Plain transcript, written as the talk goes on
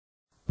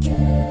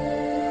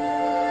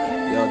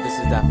This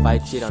is that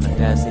fight shit on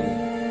Audacity.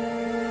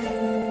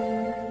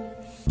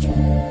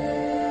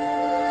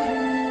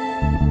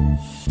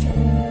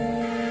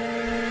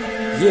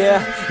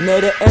 Yeah,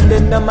 near the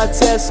ending of my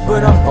test,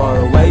 but I'm far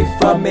away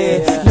from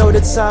it. Know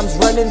the time's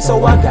running,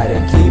 so I gotta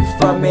keep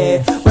from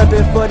it.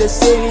 Reppin' for the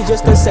city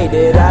just to say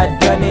that I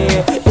done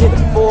it. Hit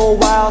it for a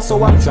while,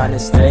 so I'm trying to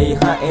stay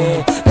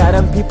hunting. Got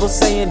them people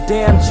saying,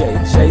 damn,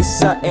 JJ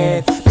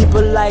something.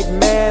 People like,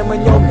 man,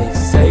 when your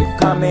mixtape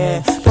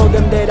coming. Told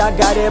them that I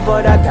got it,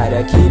 but I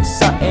gotta keep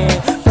something.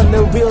 From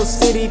the real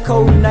city,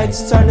 cold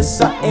nights turn to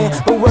something.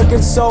 But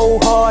working so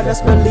hard,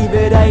 let's believe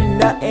it ain't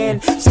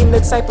nothing. Seem the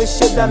type of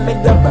shit that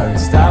make the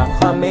birds stop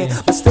humming.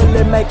 But still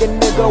it make a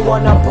nigga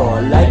wanna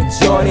ball like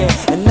Jordan.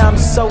 And I'm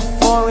so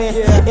foreign,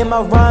 in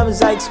my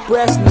rhymes I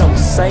express no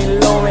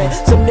St. Laurent.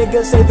 Some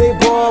niggas say they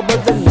ball,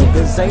 but the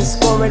niggas ain't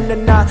scoring.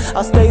 And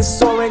I'll stay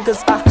soaring,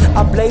 cause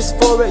I blaze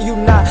for it. You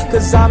not,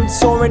 cause I'm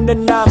touring.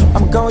 And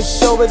I'm gon'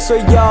 show it so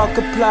y'all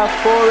can apply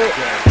for it.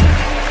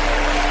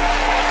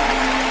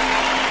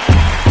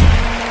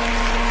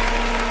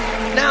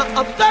 Now,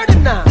 I'm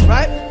 39,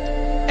 right?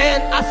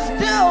 And I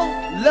still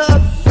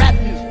love rap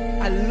music.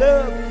 I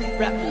love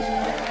rap music.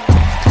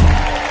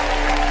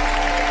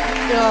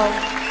 You know,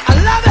 I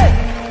love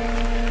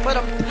it, but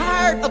I'm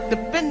tired of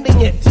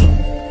defending it.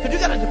 Cause you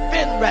gotta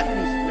defend rap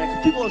music, man.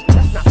 Cause people say,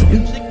 that's not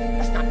music,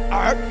 that's not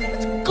art,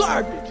 it's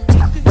garbage.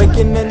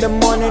 Waking in the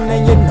morning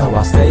and you know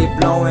I stay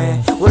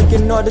blowing.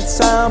 Working all the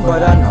time,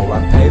 but I know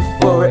I pay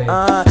for it.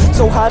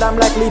 So hot I'm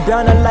likely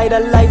bound to light a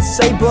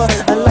lightsaber.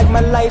 Unlike my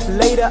life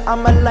later,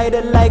 I'ma light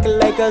it like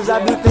Lakers.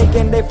 I be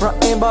thinking they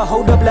frontin', but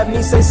hold up, let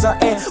me say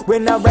something.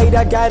 When I write,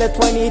 I got a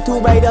 22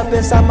 right up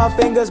inside my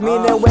fingers.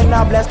 Meaning when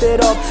I blast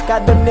it off,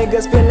 got them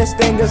niggas feeling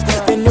stingers.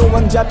 They knew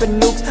I'm dropping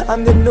nukes,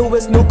 I'm the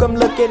newest nuke. I'm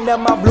looking at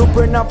my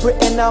blueprint, I'm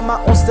printing out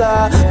my own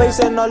style.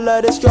 Facing all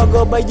of the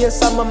struggle, but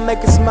yes, I'ma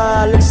make it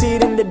smile.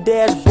 Exceeding the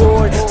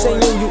dashboard,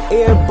 saying you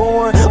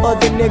airborne.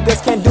 Other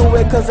niggas can't do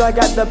it cause I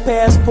got the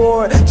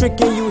passport.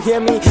 Tricking, you hear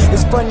me?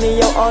 It's funny,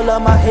 yo, all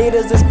of my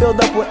haters is filled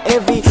up with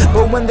envy.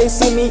 But when they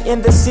see me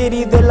in the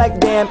city, they're like,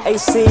 damn,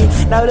 AC.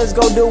 Now let's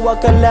go do a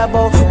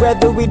collabo.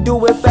 Whether we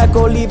do it back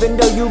or even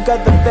though you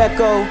got the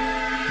Becco.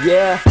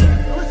 Yeah.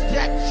 It was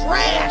that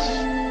trash.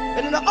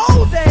 And in the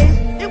old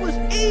days, it was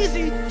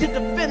easy to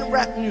defend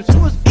rap music.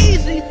 It was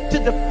easy to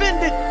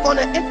defend it on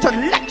an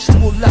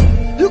intellectual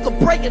level. You could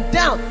break it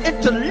down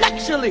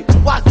intellectually.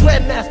 Why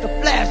Grandmaster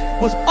Flash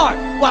was art,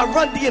 why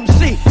Run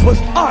DMC was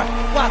art,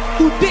 why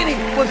Houdini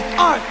was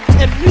art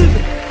and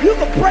music. You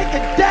could break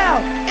it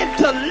down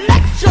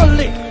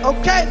intellectually,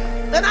 okay?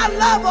 And I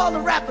love all the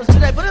rappers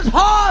today, but it's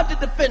hard to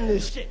defend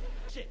this shit.